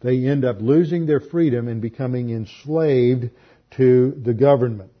 they end up losing their freedom and becoming enslaved to the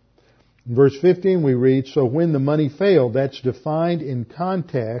government. In verse 15 we read, so when the money failed, that's defined in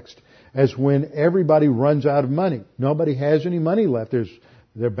context as when everybody runs out of money. Nobody has any money left. There's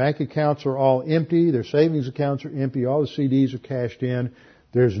Their bank accounts are all empty. Their savings accounts are empty. All the CDs are cashed in.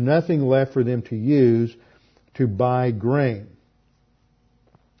 There's nothing left for them to use to buy grain.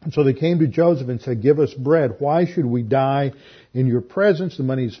 And so they came to Joseph and said, give us bread. Why should we die in your presence? The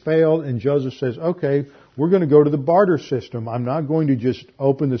money's failed. And Joseph says, okay, we're going to go to the barter system. I'm not going to just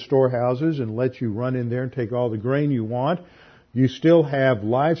open the storehouses and let you run in there and take all the grain you want. You still have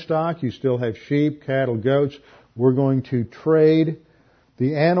livestock. You still have sheep, cattle, goats. We're going to trade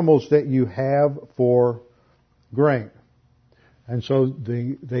the animals that you have for grain. And so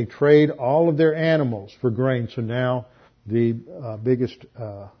they trade all of their animals for grain. So now the biggest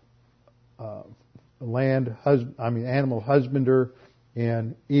animal husbander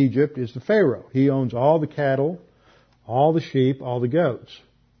in Egypt is the Pharaoh. He owns all the cattle, all the sheep, all the goats.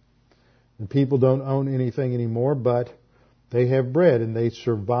 And people don't own anything anymore, but they have bread and they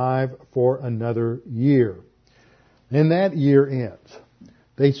survive for another year. And that year ends.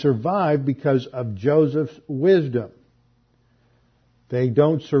 They survive because of Joseph's wisdom. They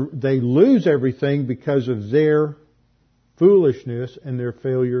lose everything because of their foolishness and their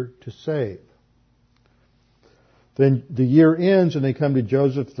failure to save. Then the year ends and they come to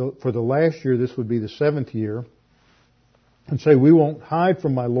Joseph for the last year. This would be the 7th year. And say, we won't hide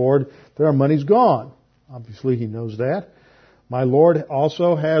from my Lord that our money's gone. Obviously he knows that. My Lord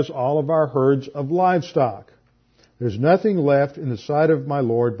also has all of our herds of livestock. There's nothing left in the sight of my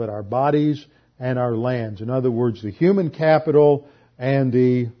Lord but our bodies and our lands. In other words, the human capital and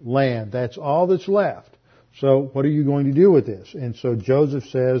the land. That's all that's left. So what are you going to do with this? And so Joseph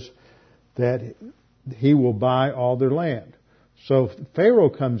says that he will buy all their land. So Pharaoh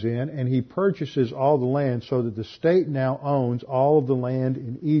comes in and he purchases all the land so that the state now owns all of the land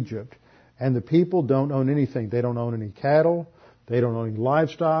in Egypt. And the people don't own anything. They don't own any cattle. They don't own any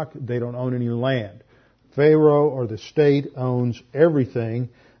livestock. They don't own any land. Pharaoh or the state owns everything.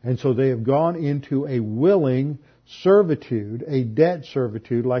 And so they have gone into a willing servitude, a debt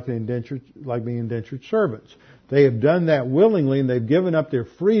servitude, like being indentured servants. They have done that willingly and they've given up their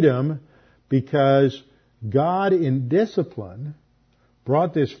freedom because God in discipline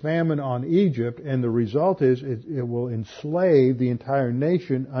brought this famine on Egypt, and the result is it will enslave the entire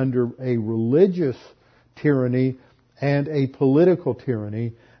nation under a religious tyranny and a political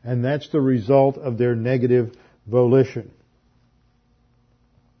tyranny, and that's the result of their negative volition.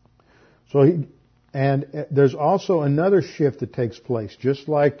 And there's also another shift that takes place. Just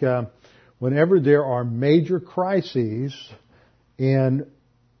like whenever there are major crises in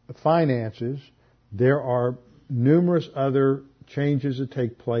finances, there are numerous other changes that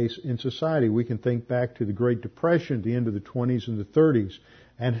take place in society. We can think back to the Great Depression at the end of the 20s and the 30s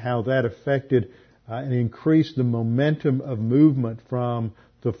and how that affected and increased the momentum of movement from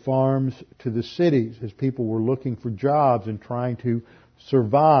the farms to the cities as people were looking for jobs and trying to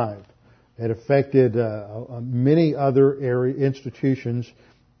survive. It affected many other institutions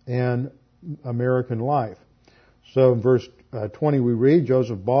in American life. So in verse 20 we read,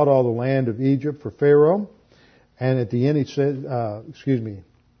 Joseph bought all the land of Egypt for Pharaoh. And at the end he said,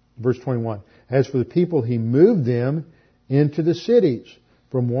 verse 21, as for the people, he moved them into the cities,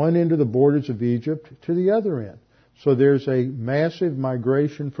 from one end of the borders of Egypt to the other end. So there's a massive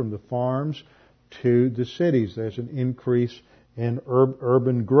migration from the farms to the cities. There's an increase in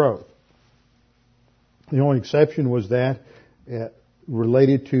urban growth. The only exception was that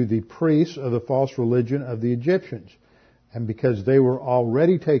related to the priests of the false religion of the Egyptians. And because they were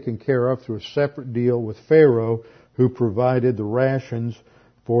already taken care of through a separate deal with Pharaoh, who provided the rations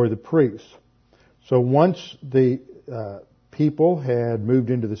for the priests. So once the people had moved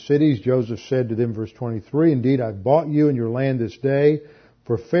into the cities, Joseph said to them, verse 23, indeed, I've bought you and your land this day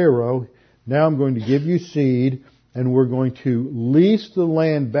for Pharaoh. Now I'm going to give you seed, and we're going to lease the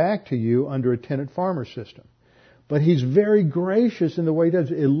land back to you under a tenant farmer system. But he's very gracious in the way he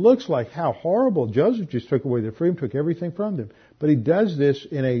does it. It looks like how horrible. Joseph just took away their freedom, took everything from them. But he does this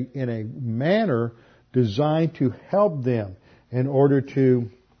in a manner designed to help them in order to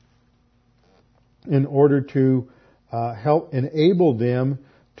help enable them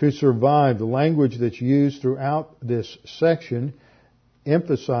to survive. The language that's used throughout this section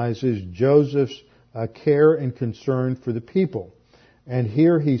emphasizes Joseph's care and concern for the people. And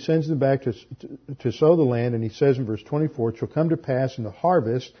here he sends them back to sow the land, and he says in verse 24, it shall come to pass in the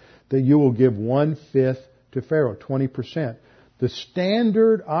harvest that you will give 1/5 to Pharaoh, 20%. The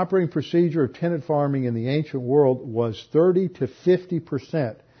standard operating procedure of tenant farming in the ancient world was 30 to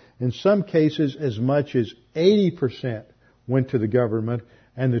 50%. In some cases, as much as 80% went to the government,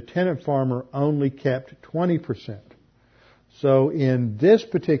 and the tenant farmer only kept 20%. So in this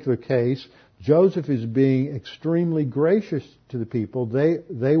particular case, Joseph is being extremely gracious to the people.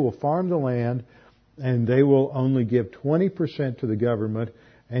 They will farm the land, and they will only give 20% to the government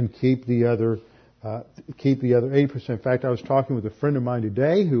and keep the other 80%. In fact, I was talking with a friend of mine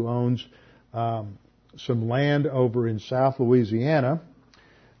today who owns some land over in South Louisiana,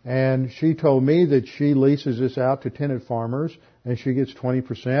 and she told me that she leases this out to tenant farmers, and she gets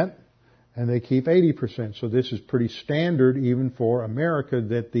 20%, and they keep 80%. So this is pretty standard even for America,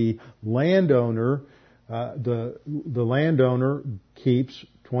 that the landowner keeps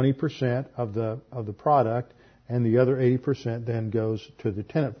 20% of the product, and the other 80% then goes to the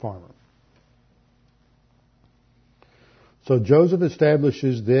tenant farmer. So Joseph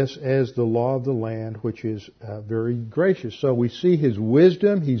establishes this as the law of the land, which is very gracious. So we see his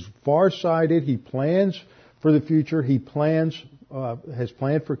wisdom. He's farsighted. He plans for the future. He has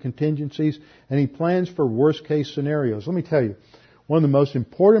planned for contingencies, and he plans for worst case scenarios. Let me tell you, one of the most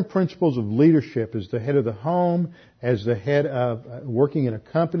important principles of leadership as the head of the home, as the head of working in a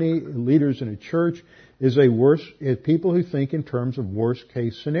company, leaders in a church, is people who think in terms of worst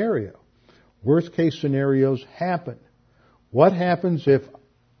case scenario. Worst case scenarios happen. What happens if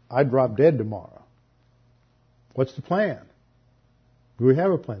I drop dead tomorrow? What's the plan? Do we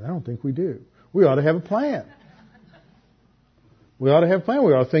have a plan? I don't think we do. We ought to have a plan. We ought to have a plan.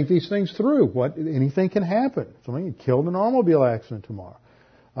 We ought to think these things through. Anything can happen. Somebody can get killed in an automobile accident tomorrow.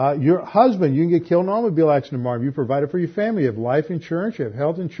 Your husband, you can get killed in an automobile accident tomorrow. You provided for your family. You have life insurance. You have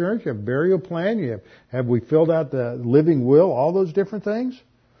health insurance. You have burial plan. Have we filled out the living will? All those different things.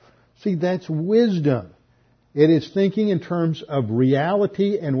 See, that's wisdom. It is thinking in terms of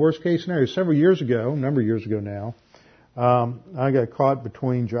reality and worst case scenarios. A number of years ago now, I got caught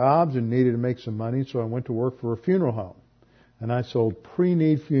between jobs and needed to make some money, so I went to work for a funeral home. And I sold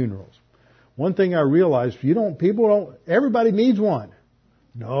pre-need funerals. One thing I realized, everybody needs one.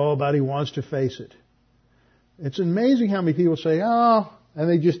 Nobody wants to face it. It's amazing how many people say, and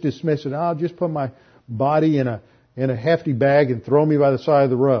they just dismiss it. I'll just put my body in a hefty bag and throw me by the side of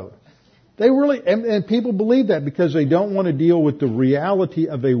the road. They really, and people believe that because they don't want to deal with the reality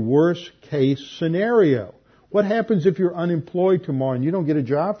of a worst case scenario. What happens if you're unemployed tomorrow and you don't get a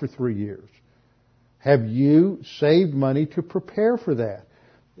job for 3 years? Have you saved money to prepare for that?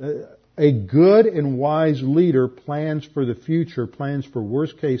 A good and wise leader plans for the future, plans for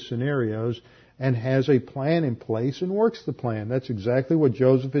worst case scenarios, and has a plan in place and works the plan. That's exactly what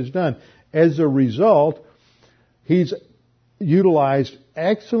Joseph has done. As a result, he's utilized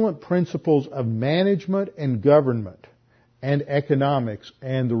excellent principles of management and government and economics,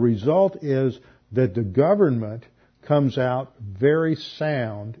 and the result is that the government comes out very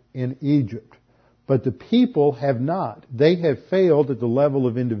sound in Egypt. But the people have not. They have failed at the level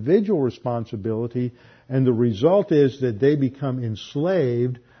of individual responsibility, and the result is that they become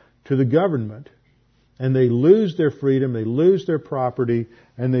enslaved to the government, and they lose their freedom, they lose their property,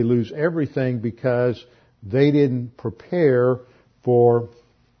 and they lose everything because they didn't prepare for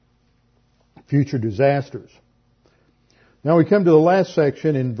future disasters. Now we come to the last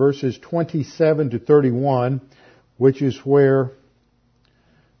section in verses 27 to 31, which is where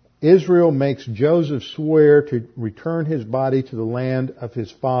Israel makes Joseph swear to return his body to the land of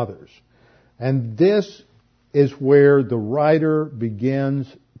his fathers. And this is where the writer begins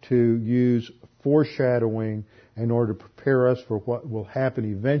to use foreshadowing in order to prepare us for what will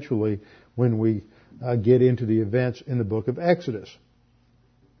happen eventually when we get into the events in the book of Exodus.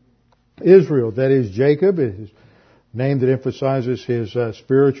 Israel, that is Jacob, is a name that emphasizes his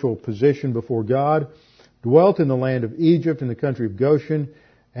spiritual position before God, dwelt in the land of Egypt in the country of Goshen,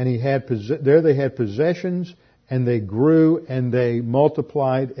 and there they had possessions, and they grew and they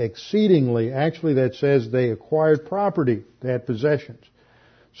multiplied exceedingly. Actually, that says they acquired property. They had possessions.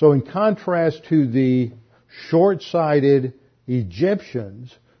 So in contrast to the short-sighted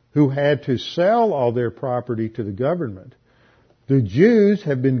Egyptians who had to sell all their property to the government, the Jews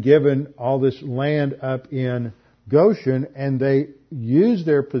have been given all this land up in Goshen, and they use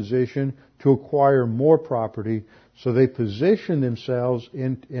their position to acquire more property. So they position themselves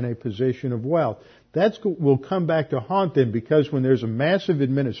in a position of wealth. That will come back to haunt them, because when there's a massive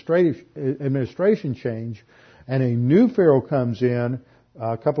administration change and a new Pharaoh comes in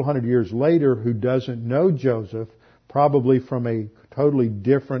a couple hundred years later who doesn't know Joseph, probably from a totally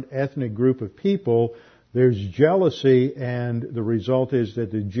different ethnic group of people, there's jealousy, and the result is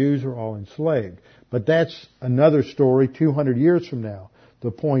that the Jews are all enslaved. But that's another story 200 years from now.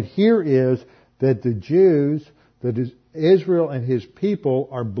 The point here is that the Jews, that is Israel and his people,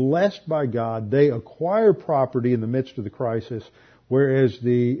 are blessed by God. They acquire property in the midst of the crisis, whereas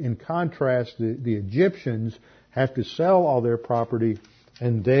in contrast, the Egyptians have to sell all their property,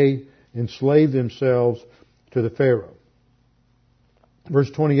 and they enslaved themselves to the Pharaoh. Verse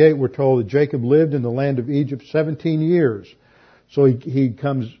 28, we're told that Jacob lived in the land of Egypt 17 years. So he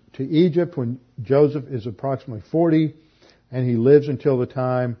comes to Egypt when Joseph is approximately 40, and he lives until the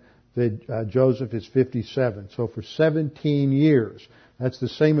time that Joseph is 57. So for 17 years. That's the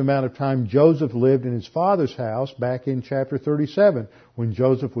same amount of time Joseph lived in his father's house back in chapter 37. When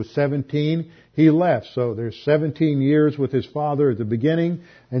Joseph was 17, he left. So there's 17 years with his father at the beginning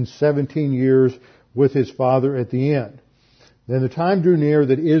and 17 years with his father at the end. Then the time drew near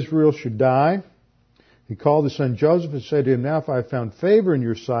that Israel should die. He called his son Joseph and said to him, "Now if I have found favor in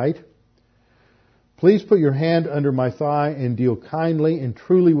your sight, please put your hand under my thigh and deal kindly and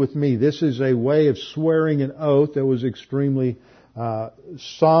truly with me." This is a way of swearing an oath that was extremely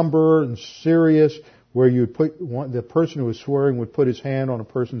somber and serious, where you would put the person who was swearing would put his hand on a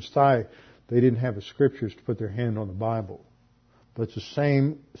person's thigh. They didn't have the scriptures to put their hand on the Bible, but it's the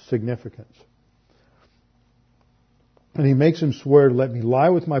same significance. And he makes him swear, "Let me lie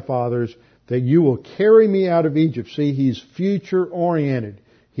with my fathers, that you will carry me out of Egypt." See, he's future oriented.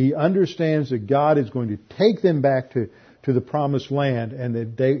 He understands that God is going to take them back to the promised land, and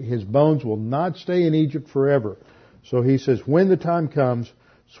that his bones will not stay in Egypt forever. So he says, when the time comes,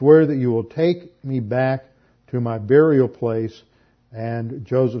 swear that you will take me back to my burial place. And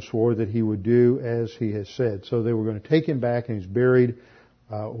Joseph swore that he would do as he has said. So they were going to take him back, and he's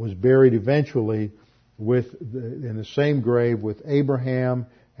was buried eventually in the same grave with Abraham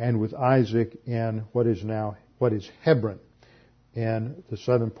and with Isaac in what is Hebron, in the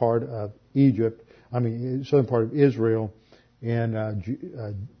southern part of southern part of Israel, in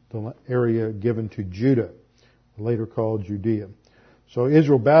the area given to Judah, later called Judea. So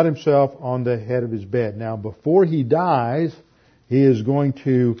Israel bowed himself on the head of his bed. Now, before he dies, he is going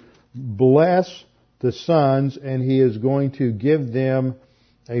to bless the sons, and he is going to give them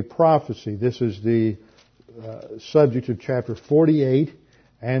a prophecy. This is the subject of chapter 48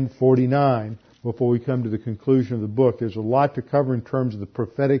 and 49 before we come to the conclusion of the book. There's a lot to cover in terms of the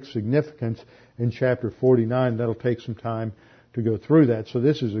prophetic significance in chapter 49. That'll take some time to go through that. So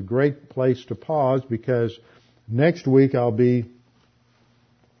this is a great place to pause, because next week I'll be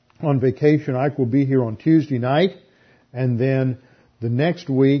on vacation. Ike will be here on Tuesday night, and then the next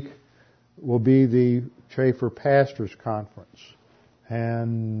week will be the Chafer Pastors Conference.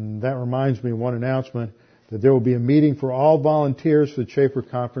 And that reminds me of one announcement, that there will be a meeting for all volunteers for the Chafer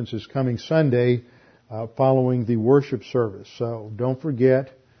Conference this coming Sunday following the worship service. So don't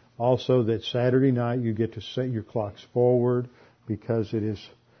forget also that Saturday night you get to set your clocks forward, because it is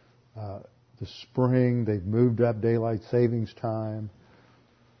the spring. They've moved up daylight savings time.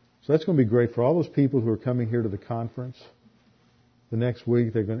 So that's going to be great for all those people who are coming here to the conference. The next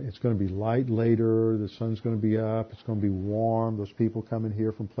week, it's going to be light later. The sun's going to be up. It's going to be warm. Those people coming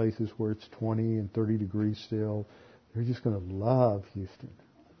here from places where it's 20 and 30 degrees still, they're just going to love Houston.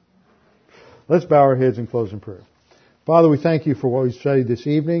 Let's bow our heads and close in prayer. Father, we thank you for what we studied this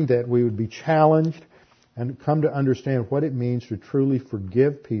evening, that we would be challenged and come to understand what it means to truly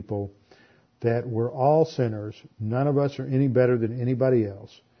forgive people, that we're all sinners. None of us are any better than anybody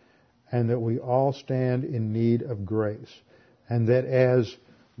else, and that we all stand in need of grace. And that as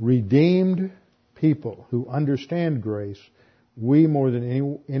redeemed people who understand grace, we more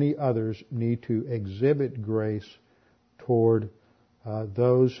than any others need to exhibit grace toward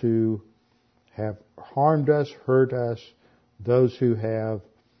those who have harmed us, hurt us, those who have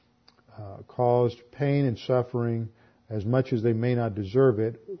caused pain and suffering. As much as they may not deserve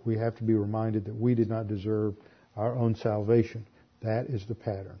it, we have to be reminded that we did not deserve our own salvation. That is the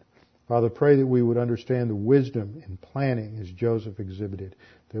pattern. Father, pray that we would understand the wisdom in planning as Joseph exhibited,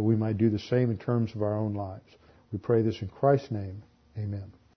 that we might do the same in terms of our own lives. We pray this in Christ's name. Amen.